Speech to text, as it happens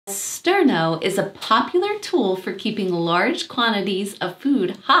Sterno is a popular tool for keeping large quantities of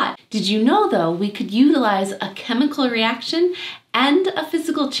food hot. Did you know, though, we could utilize a chemical reaction and a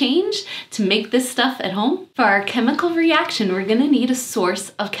physical change to make this stuff at home? For our chemical reaction, we're gonna need a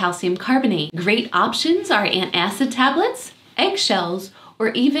source of calcium carbonate. Great options are antacid tablets, eggshells, or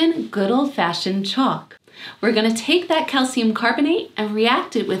even good old-fashioned chalk. We're going to take that calcium carbonate and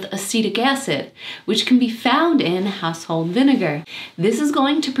react it with acetic acid, which can be found in household vinegar. This is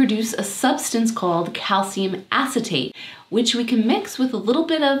going to produce a substance called calcium acetate, which we can mix with a little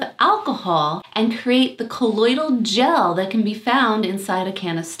bit of alcohol and create the colloidal gel that can be found inside a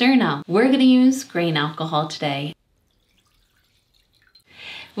can of Sterno. We're going to use grain alcohol today.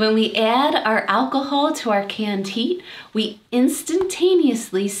 When we add our alcohol to our canned heat, we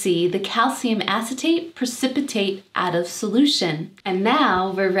instantaneously see the calcium acetate precipitate out of solution. And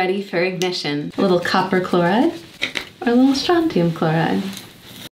now we're ready for ignition. A little copper chloride or a little strontium chloride.